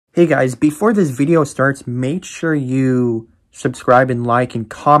Hey guys, before this video starts, make sure you subscribe and like and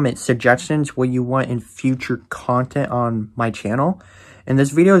comment suggestions what you want in future content on my channel. And this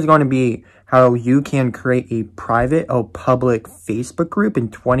video is going to be how you can create a private or public Facebook group in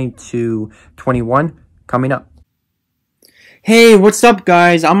 2021 coming up. Hey, what's up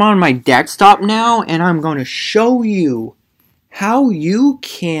guys? I'm on my desktop now and I'm going to show you how you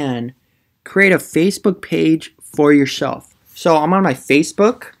can create a Facebook page for yourself. So I'm on my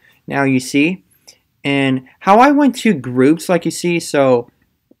Facebook. Now you see, and how I went to groups like you see, so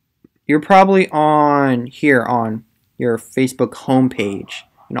you're probably on here on your Facebook homepage,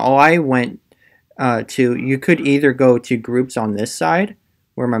 and all I went to, you could either go to groups on this side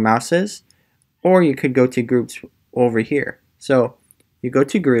where my mouse is, or you could go to groups over here. So you go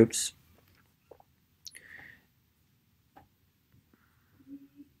to groups,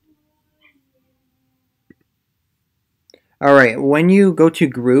 alright, when you go to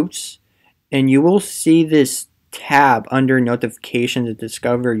groups, and you will see this tab under notifications to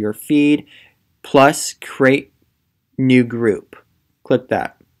discover your feed, plus create new group. Click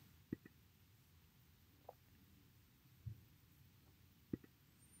that.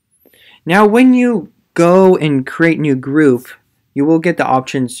 Now when you go and create new group, you will get the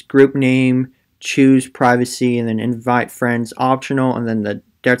options group name, choose privacy, and then invite friends optional, and then the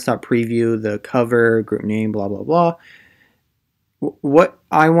desktop preview, the cover, group name, blah blah blah. What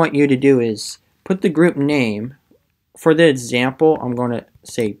I want you to do is put the group name. For the example, I'm going to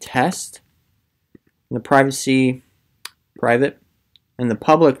say test. And the privacy, private. And the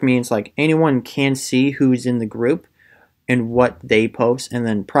public means like anyone can see who's in the group and what they post. And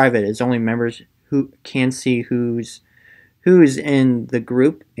then private is only members who can see who's in the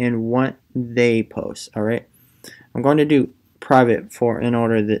group and what they post. All right. I'm going to do private in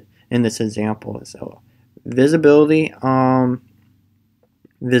order that in this example. So visibility,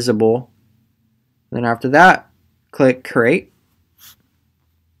 visible. Then after that, click create.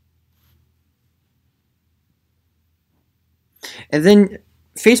 And then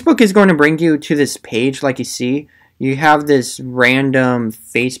Facebook is going to bring you to this page like you see. You have this random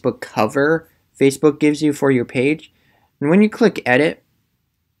Facebook cover Facebook gives you for your page. And when you click edit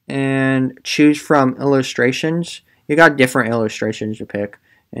and choose from illustrations, you got different illustrations to pick.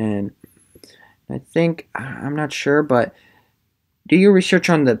 And I think, I'm not sure, but do your research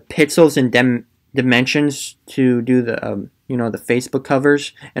on the pixels and dimensions to do the the Facebook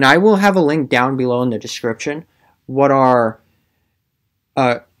covers, and I will have a link down below in the description. What are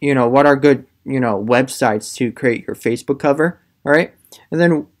what are good websites to create your Facebook cover? All right, and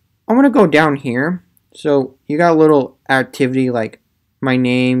then I want to go down here. So you got a little activity like my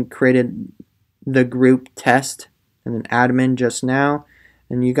name, created the group test, and then admin just now,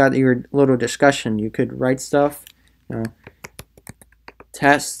 and you got your little discussion. You could write stuff.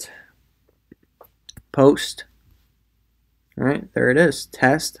 Test, post. All right, there it is.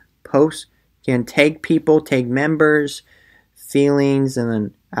 Test, post. You can tag people, tag members, feelings, and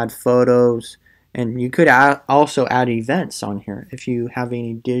then add photos. And you could also add events on here if you have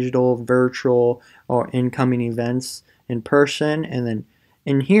any digital, virtual, or incoming events in person. And then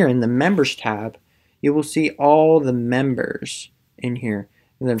in here, in the members tab, you will see all the members in here.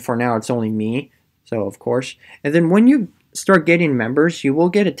 And then for now, it's only me. So of course. And then when you start getting members, you will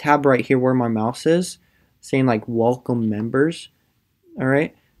get a tab right here where my mouse is saying like welcome members. All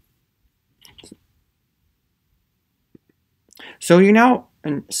right, so you know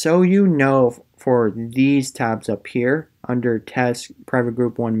for these tabs up here under test private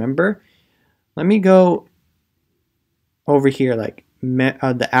group one member, let me go over here like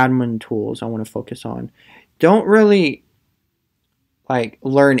the admin tools I want to focus on. Don't really like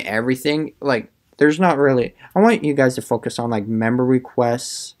learn everything, like there's not really, I want you guys to focus on like member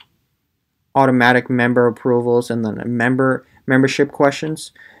requests, automatic member approvals, and then membership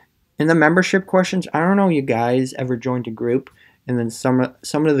questions. In the membership questions, I don't know you guys ever joined a group, and then some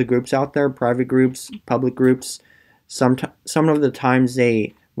of the groups out there, private groups, public groups, some of the times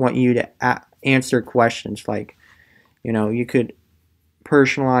they want you to answer questions like, you could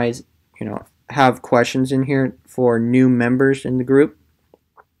personalize, have questions in here for new members in the group.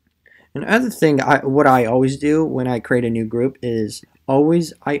 Another thing, what I always do when I create a new group is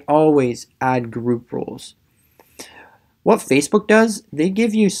I always add group rules. What Facebook does, they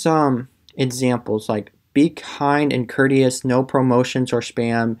give you some examples like be kind and courteous, no promotions or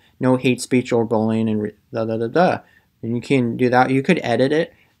spam, no hate speech or bullying, and And you can do that. You could edit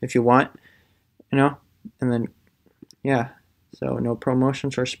it if you want, and then yeah. So no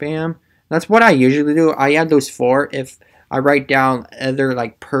promotions or spam. That's what I usually do. I add those 4 if I write down other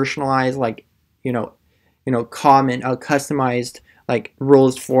like personalized, like, common, customized like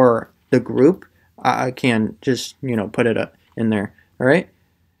rules for the group, I can just, you know, put it up in there. All right.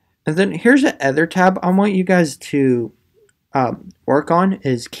 And then here's the other tab I want you guys to work on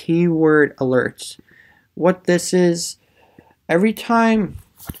is keyword alerts. What this is, every time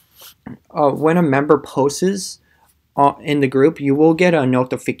when a member posts in the group, you will get a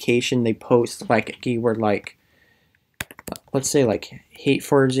notification they post like a keyword like, let's say like hate,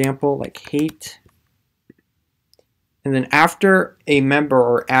 for example, like hate. And then after a member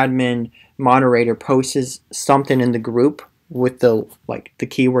or admin moderator posts something in the group with the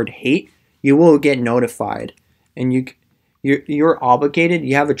keyword hate, you will get notified, and you're obligated.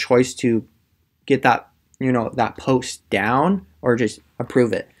 You have a choice to get that, you know, that post down or just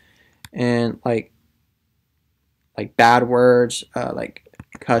approve it. And like bad words, like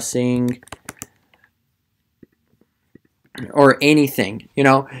cussing or anything, you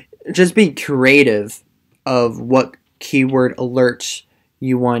know, just be creative of what keyword alerts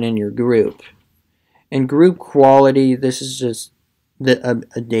you want in your group. And group quality, this is just the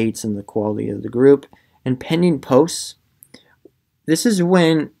dates and the quality of the group. And pending posts, this is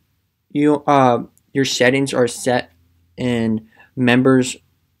when you your settings are set and members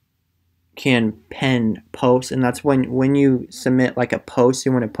can pen posts, and that's when you submit like a post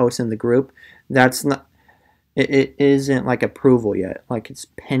you want to post in the group, that's not, it isn't like approval yet, like it's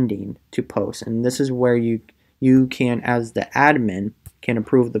pending to post, and this is where you can, as the admin, can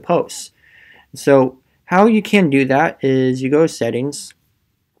approve the posts. So how you can do that is you go to settings,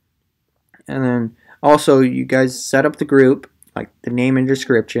 and then also you guys set up the group, like the name and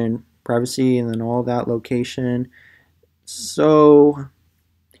description, privacy, and then all that, location. So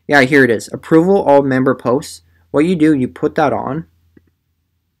yeah, here it is, approval all member posts. What you do, you put that on,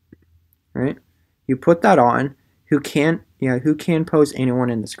 right? You put that on, who can post anyone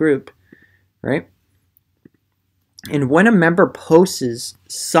in this group, right? And when a member posts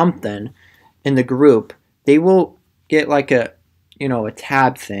something in the group, they will get like a, you know, a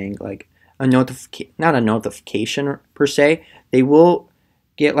tab thing, like a notification, not a notification per se. They will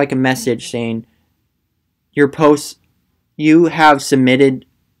get like a message saying your post, you have submitted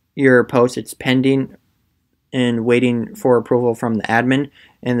your post, it's pending and waiting for approval from the admin.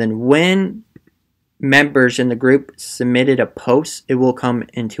 And then when members in the group submitted a post, it will come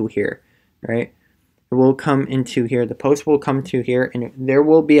into here, right? It will come into here. The post will come to here, and there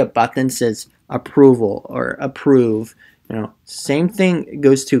will be a button that says approval or approve. You know, same thing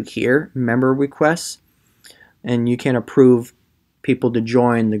goes to here, member requests, and you can approve people to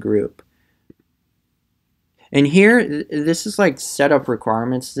join the group. And here, this is like setup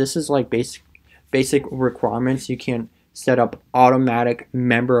requirements. This is like basic requirements. You can set up automatic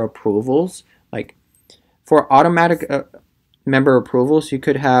member approvals. Like for automatic member approvals, you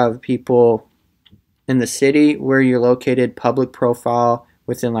could have people in the city where you're located, public profile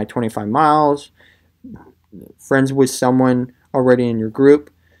within like 25 miles, friends with someone already in your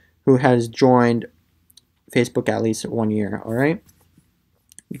group who has joined Facebook at least 1 year. All right,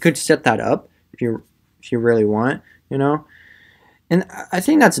 you could set that up if you really want, you know. And I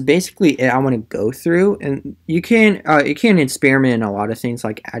think that's basically it I want to go through. And you can experiment in a lot of things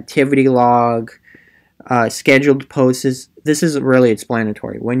like activity log, scheduled posts. This is really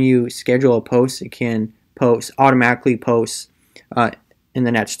explanatory. When you schedule a post, it can automatically post in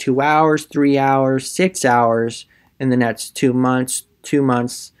the next 2 hours, 3 hours, 6 hours, in the next 2 months,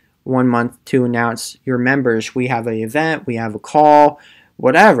 1 month, to announce your members. We have an event, we have a call,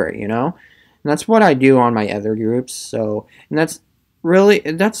 whatever, you know. And that's what I do on my other groups. So, and it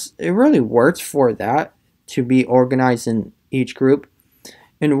really works for that, to be organized in each group.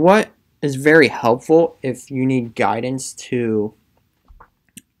 And what is very helpful if you need guidance to,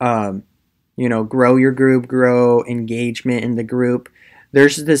 you know, grow your group, grow engagement in the group,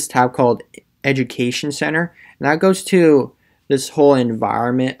 there's this tab called Education Center, and that goes to this whole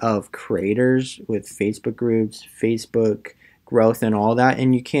environment of creators with Facebook groups, Facebook growth, and all that,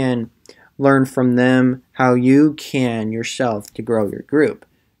 and you can learn from them how you can yourself to grow your group,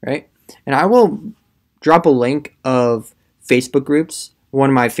 right? And I will drop a link of Facebook groups. One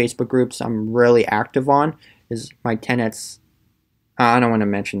of my Facebook groups I'm really active on is my 10x. I don't want to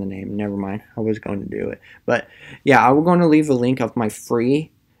mention the name. Never mind. I was going to do it. But yeah, I'm going to leave a link of my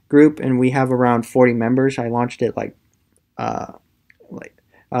free group, and we have around 40 members. I launched it like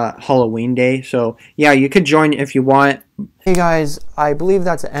Halloween day. So yeah, you could join if you want. Hey guys, I believe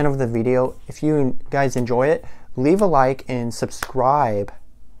that's the end of the video. If you guys enjoy it, leave a like and subscribe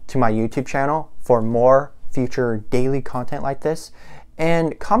to my YouTube channel for more future daily content like this.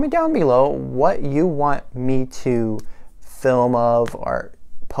 And comment down below what you want me to film of or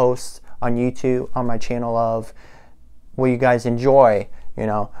post on YouTube on my channel of. will you guys enjoy? You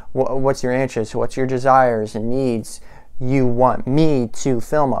know, what's your interest? What's your desires and needs you want me to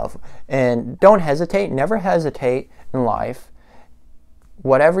film of? And don't hesitate, never hesitate in life.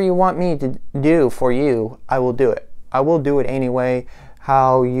 Whatever you want me to do for you, I will do it. I will do it anyway.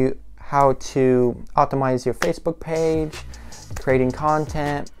 How to optimize your Facebook page, creating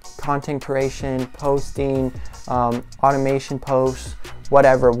content creation, posting, automation posts,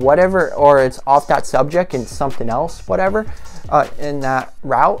 whatever, or it's off that subject and something else, whatever, in that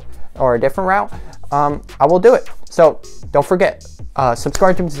route or a different route, I will do it. So don't forget,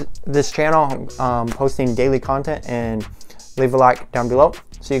 subscribe to this channel. I'm posting daily content, and leave a like down below.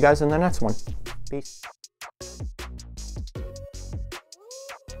 See you guys in the next one. Peace.